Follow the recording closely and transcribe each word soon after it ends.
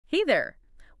Hey there.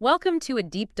 Welcome to a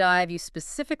deep dive you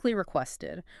specifically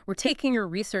requested. We're taking your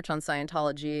research on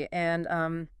Scientology,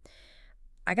 and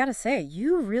I gotta say,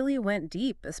 you really went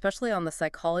deep, especially on the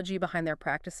psychology behind their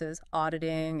practices,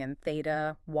 auditing and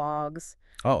theta, wogs.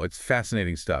 Oh, it's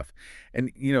fascinating stuff.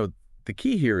 And, the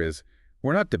key here is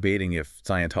we're not debating if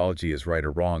Scientology is right or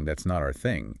wrong. That's not our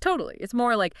thing, Totally. It's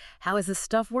more like, how is this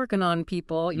stuff working on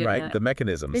people? right? The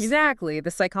mechanisms. Exactly, the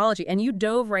psychology. And you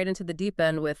dove right into the deep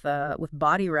end with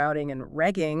body routing and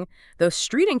regging, those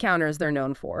street encounters they're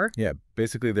known for. Yeah,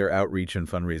 basically their outreach and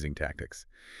fundraising tactics.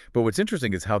 But what's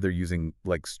interesting is how they're using,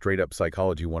 like, straight up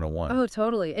psychology 101. Oh,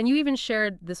 totally. And you even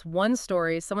shared this one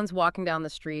story. Someone's walking down the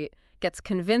street, gets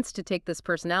convinced to take this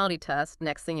personality test.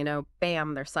 Next thing you know,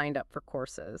 bam, they're signed up for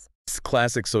courses. It's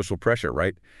classic social pressure,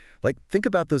 right? Like, think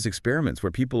about those experiments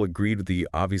where people agreed with the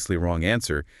obviously wrong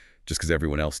answer just because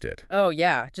everyone else did. Oh,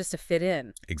 yeah, just to fit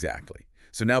in. Exactly.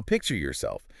 So now picture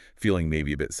yourself feeling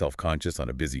maybe a bit self-conscious on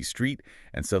a busy street,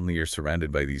 and suddenly you're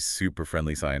surrounded by these super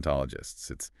friendly Scientologists.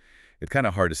 It's kind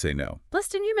of hard to say no. Plus,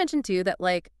 didn't you mention, too, that,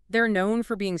 like, they're known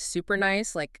for being super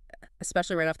nice, like,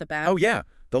 especially right off the bat? Oh, yeah.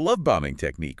 The love bombing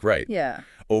technique, right. Yeah.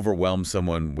 Overwhelm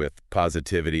someone with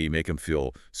positivity, make them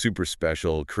feel super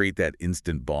special, create that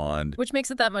instant bond. Which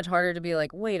makes it that much harder to be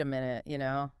like, wait a minute,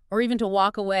 or even to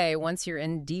walk away once you're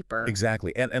in deeper.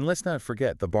 Exactly. And let's not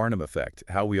forget the Barnum Effect,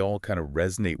 how we all kind of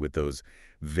resonate with those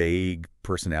vague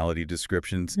personality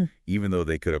descriptions, even though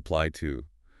they could apply to,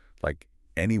 like,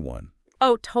 anyone.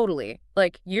 Oh, totally.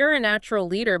 Like, you're a natural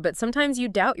leader, but sometimes you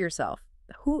doubt yourself.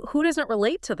 Who doesn't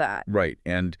relate to that? Right.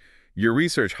 And your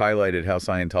research highlighted how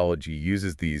Scientology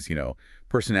uses these,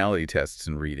 personality tests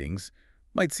and readings.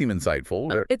 Might seem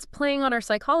insightful. It's playing on our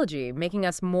psychology, making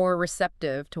us more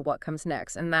receptive to what comes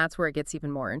next, and that's where it gets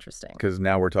even more interesting. Because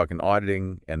now we're talking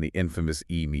auditing and the infamous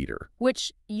E-meter.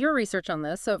 Which, your research on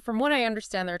this, so from what I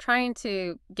understand, they're trying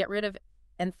to get rid of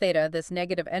and theta, this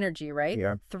negative energy, right?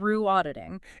 Yeah. Through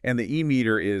auditing. And the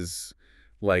E-meter is,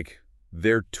 like,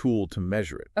 their tool to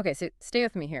measure it. Okay, so stay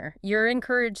with me here. You're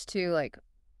encouraged to, like,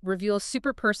 reveal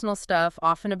super personal stuff,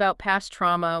 often about past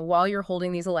trauma, while you're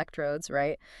holding these electrodes,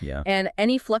 right? Yeah. And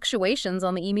any fluctuations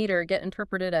on the E-meter get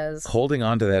interpreted as... Holding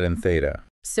on to that in theta.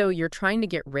 So you're trying to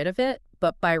get rid of it,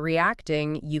 but by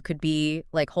reacting, you could be,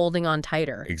 like, holding on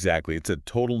tighter. Exactly. It's a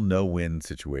total no-win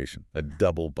situation, a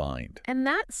double bind. And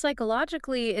that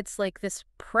psychologically, it's like this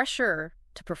pressure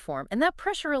to perform. And that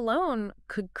pressure alone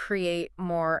could create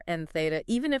more N theta,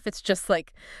 even if it's just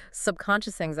like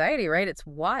subconscious anxiety, right? It's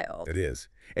wild. It is.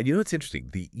 And you know what's interesting?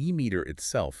 The E-meter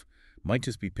itself might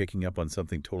just be picking up on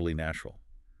something totally natural.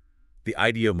 The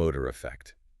Ideomotor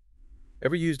effect.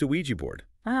 Ever used a Ouija board?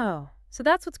 Oh, so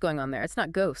that's what's going on there. It's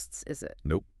not ghosts, is it?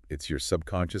 Nope. It's your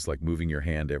subconscious, like moving your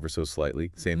hand ever so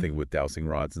slightly. Same thing with dowsing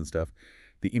rods and stuff.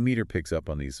 The E-meter picks up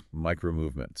on these micro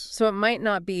movements. So it might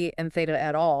not be N theta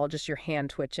at all, just your hand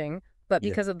twitching. But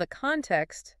because of the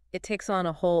context, it takes on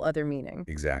a whole other meaning.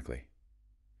 Exactly.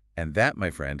 And that, my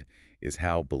friend, is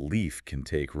how belief can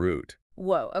take root.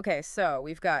 Whoa. Okay, so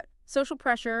we've got social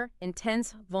pressure,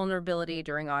 intense vulnerability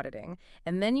during auditing.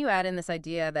 And then you add in this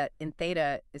idea that in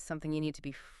theta is something you need to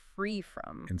be free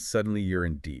from. And suddenly you're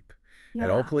in deep. It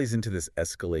all plays into this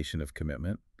escalation of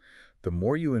commitment. The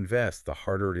more you invest, the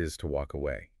harder it is to walk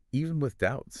away, even with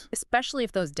doubts. Especially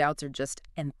if those doubts are just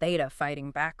N theta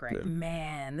fighting back, right? Yeah.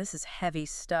 Man, this is heavy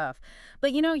stuff.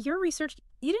 But your research,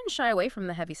 you didn't shy away from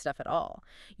the heavy stuff at all.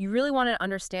 You really wanted to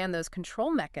understand those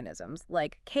control mechanisms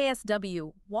like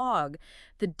KSW, WOG,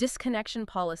 the disconnection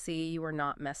policy. You were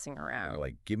not messing around.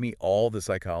 Like, give me all the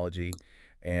psychology.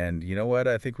 And you know what?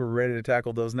 I think we're ready to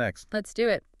tackle those next. Let's do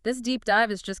it. This deep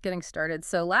dive is just getting started.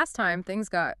 So last time things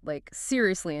got like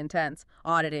seriously intense,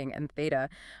 auditing and theta.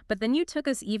 But then you took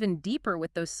us even deeper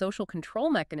with those social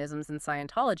control mechanisms in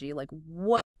Scientology. Like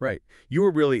what? Right. You were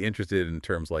really interested in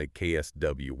terms like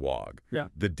KSW WOG, Yeah.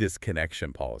 the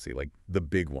disconnection policy, like the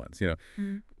big ones,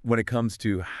 when it comes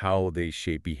to how they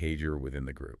shape behavior within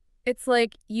the group. It's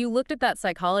like you looked at that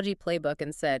psychology playbook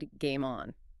and said, game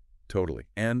on. Totally.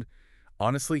 And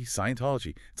honestly,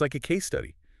 Scientology, it's like a case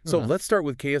study. So let's start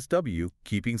with KSW,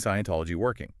 keeping Scientology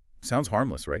working. Sounds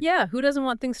harmless, right? Yeah, who doesn't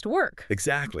want things to work?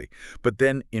 Exactly. But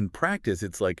then in practice,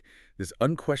 it's like this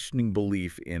unquestioning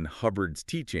belief in Hubbard's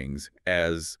teachings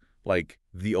as like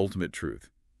the ultimate truth.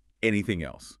 Anything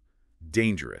else,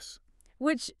 dangerous.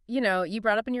 Which, you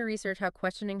brought up in your research how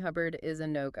questioning Hubbard is a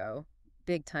no-go.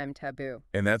 Big time taboo.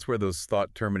 And that's where those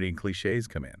thought-terminating cliches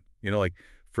come in. Like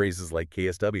phrases like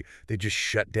KSW, they just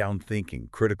shut down thinking,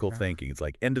 critical thinking. It's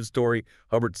like, end of story,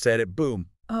 Hubbard said it, boom.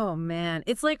 Oh, man.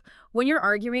 It's like when you're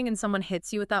arguing and someone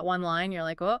hits you with that one line, you're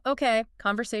like, oh, okay,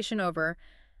 conversation over.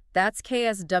 That's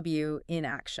KSW in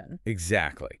action.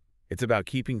 Exactly. It's about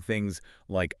keeping things,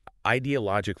 like,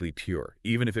 ideologically pure,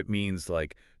 even if it means,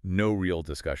 like, no real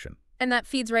discussion. And that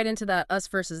feeds right into that us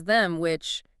versus them,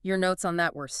 which your notes on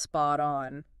that were spot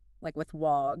on, like with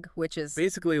WOG, which is,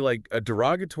 Basically, like, a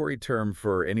derogatory term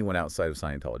for anyone outside of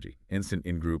Scientology. Instant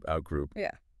in-group, out-group.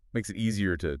 yeah. Makes it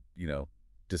easier to,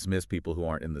 dismiss people who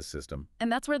aren't in the system. And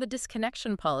that's where the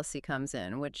disconnection policy comes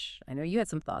in, which I know you had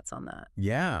some thoughts on that.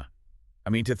 Yeah. I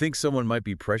mean, to think someone might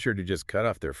be pressured to just cut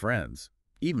off their friends,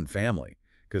 even family,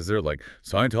 because they're like,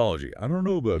 Scientology, I don't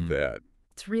know about that.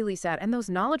 It's really sad. And those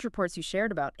knowledge reports you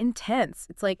shared about, intense.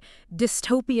 It's like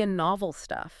dystopian novel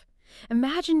stuff.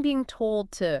 Imagine being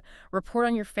told to report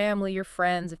on your family, your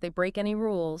friends, if they break any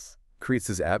rules. Creates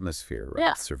this atmosphere, right?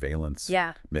 Yeah. Surveillance,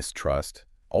 Yeah. mistrust,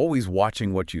 always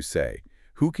watching what you say.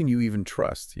 Who can you even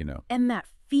trust, And that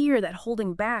fear, that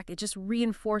holding back, it just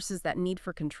reinforces that need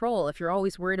for control. If you're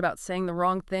always worried about saying the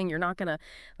wrong thing, you're not going to,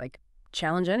 like,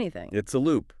 challenge anything. It's a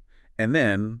loop. And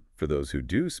then, for those who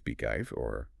do speak out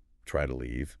or try to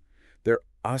leave, they're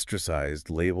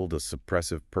ostracized, labeled a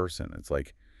suppressive person. It's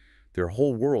like their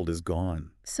whole world is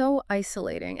gone. So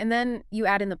isolating. And then you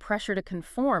add in the pressure to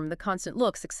conform, the constant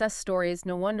look, success stories.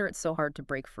 No wonder it's so hard to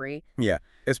break free. Yeah,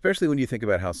 especially when you think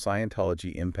about how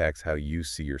Scientology impacts how you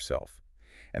see yourself.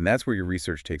 And that's where your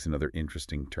research takes another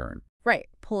interesting turn. Right.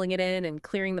 Pulling it in and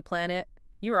clearing the planet.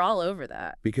 You were all over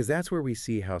that. Because that's where we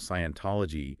see how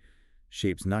Scientology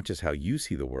shapes not just how you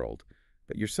see the world,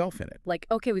 but yourself in it. Like,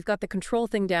 okay, we've got the control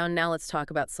thing down. Now let's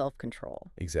talk about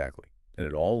self-control. Exactly. And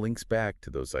it all links back to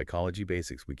those psychology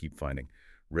basics we keep finding.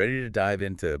 Ready to dive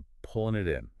into pulling it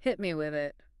in. Hit me with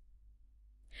it.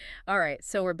 All right,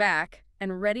 so we're back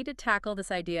and ready to tackle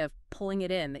this idea of pulling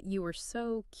it in that you were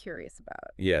so curious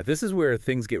about. Yeah, this is where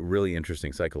things get really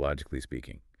interesting psychologically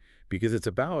speaking, because it's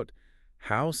about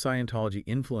how Scientology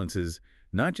influences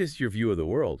not just your view of the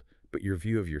world, but your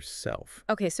view of yourself.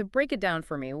 Okay, so break it down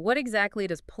for me. What exactly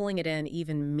does pulling it in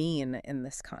even mean in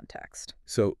this context?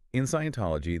 So in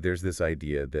Scientology, there's this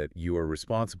idea that you are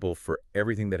responsible for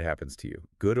everything that happens to you,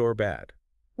 good or bad.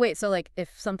 Wait, so like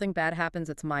if something bad happens,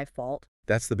 it's my fault?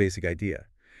 That's the basic idea.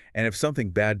 And if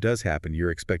something bad does happen,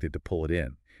 you're expected to pull it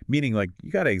in. Meaning, like,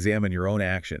 you got to examine your own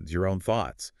actions, your own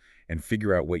thoughts, and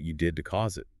figure out what you did to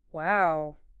cause it.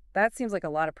 Wow, that seems like a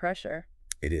lot of pressure.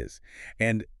 It is.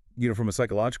 And, from a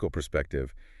psychological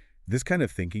perspective, this kind of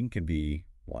thinking can be,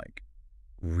 like,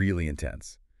 really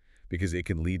intense because it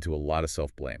can lead to a lot of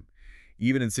self-blame,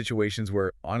 even in situations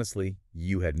where, honestly,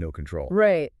 you had no control.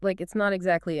 Right, like it's not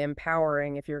exactly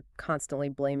empowering if you're constantly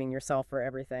blaming yourself for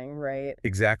everything, right?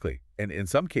 Exactly. And in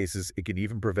some cases, it can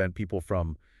even prevent people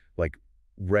from, like,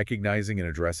 recognizing and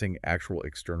addressing actual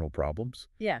external problems.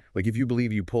 Yeah. Like, if you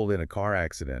believe you pulled in a car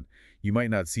accident, you might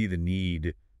not see the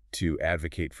need to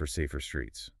advocate for safer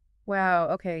streets. Wow,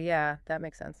 okay, yeah, that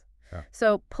makes sense. Yeah.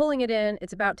 So pulling it in,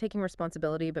 it's about taking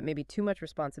responsibility, but maybe too much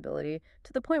responsibility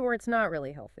to the point where it's not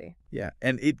really healthy. Yeah,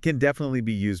 and it can definitely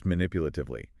be used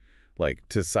manipulatively, like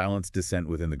to silence dissent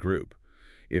within the group.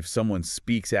 If someone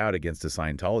speaks out against a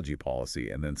Scientology policy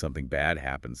and then something bad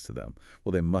happens to them,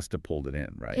 well, they must have pulled it in,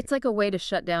 right? It's like a way to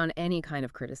shut down any kind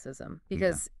of criticism.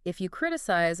 Because if you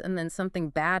criticize and then something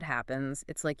bad happens,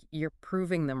 it's like you're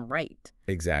proving them right.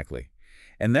 Exactly.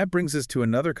 And that brings us to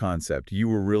another concept you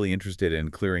were really interested in,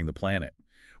 clearing the planet,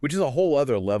 which is a whole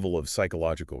other level of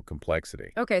psychological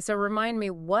complexity. Okay, so remind me,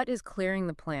 what is clearing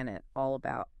the planet all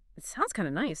about? It sounds kind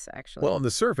of nice, actually. Well, on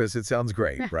the surface, it sounds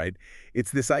great, right?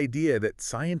 It's this idea that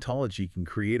Scientology can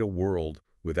create a world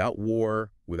without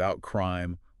war, without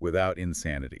crime, without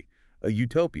insanity. A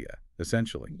utopia,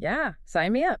 essentially. Yeah,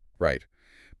 sign me up. Right.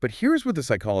 But here's where the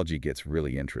psychology gets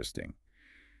really interesting.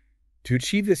 To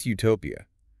achieve this utopia,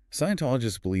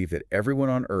 Scientologists believe that everyone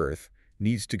on Earth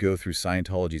needs to go through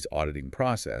Scientology's auditing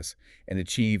process and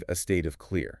achieve a state of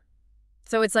clear.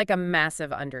 So it's like a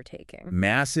massive undertaking.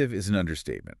 Massive is an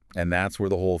understatement, and that's where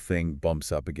the whole thing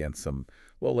bumps up against some,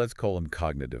 well, let's call them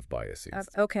cognitive biases.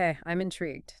 Okay, I'm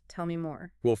intrigued. Tell me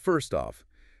more. Well, first off,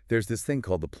 there's this thing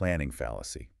called the planning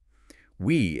fallacy.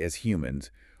 We, as humans,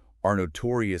 are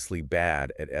notoriously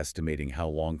bad at estimating how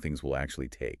long things will actually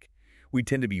take. We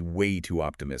tend to be way too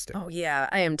optimistic. Oh, yeah,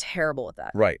 I am terrible at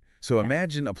that. Right. So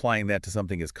imagine applying that to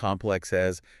something as complex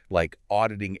as, like,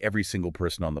 auditing every single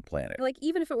person on the planet. Like,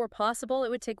 even if it were possible, it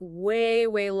would take way,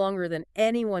 way longer than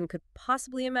anyone could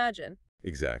possibly imagine.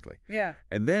 Exactly. Yeah.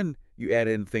 And then you add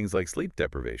in things like sleep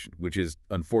deprivation, which is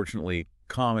unfortunately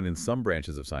common in some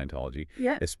branches of Scientology,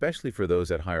 Yeah. especially for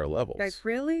those at higher levels. Guys,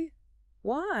 really?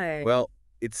 Why? Well,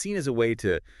 it's seen as a way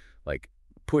to, like,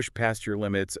 push past your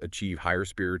limits, achieve higher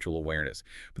spiritual awareness.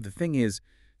 But the thing is,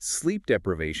 Sleep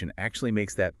deprivation actually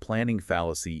makes that planning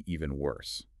fallacy even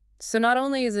worse. So not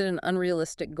only is it an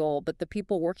unrealistic goal, but the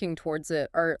people working towards it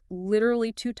are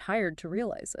literally too tired to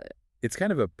realize it. It's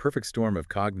kind of a perfect storm of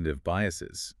cognitive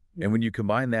biases. And Yeah. when you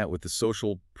combine that with the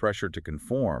social pressure to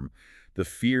conform, the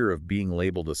fear of being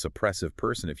labeled a suppressive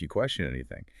person if you question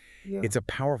anything, Yeah. it's a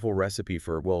powerful recipe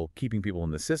for, well, keeping people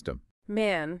in the system.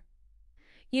 Man,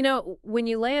 when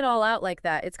you lay it all out like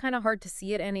that, it's kind of hard to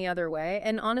see it any other way.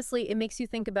 And honestly, it makes you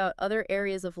think about other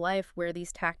areas of life where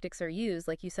these tactics are used.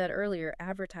 Like you said earlier,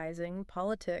 advertising,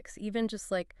 politics, even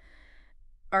just like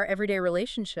our everyday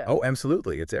relationship. Oh,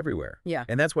 absolutely. It's everywhere. Yeah,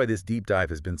 And that's why this deep dive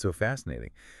has been so fascinating,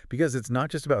 because it's not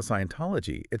just about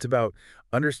Scientology. It's about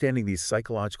understanding these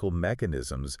psychological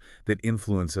mechanisms that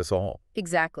influence us all.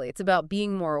 exactly. It's about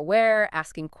being more aware,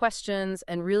 asking questions,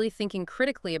 and really thinking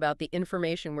critically about the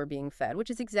information we're being fed, which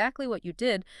is exactly what you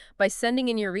did by sending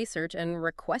in your research and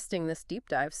requesting this deep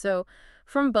dive. So,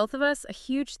 from both of us, a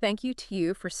huge thank you to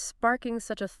you for sparking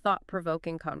such a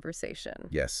thought-provoking conversation.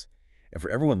 Yes. And for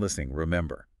everyone listening,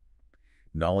 remember,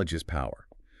 knowledge is power.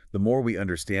 The more we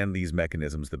understand these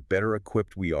mechanisms, the better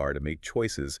equipped we are to make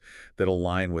choices that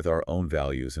align with our own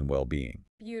values and well-being.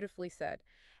 Beautifully said.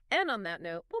 And on that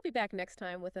note, we'll be back next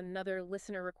time with another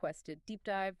listener-requested deep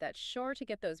dive that's sure to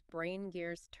get those brain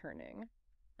gears turning.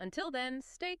 Until then,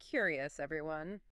 stay curious, everyone.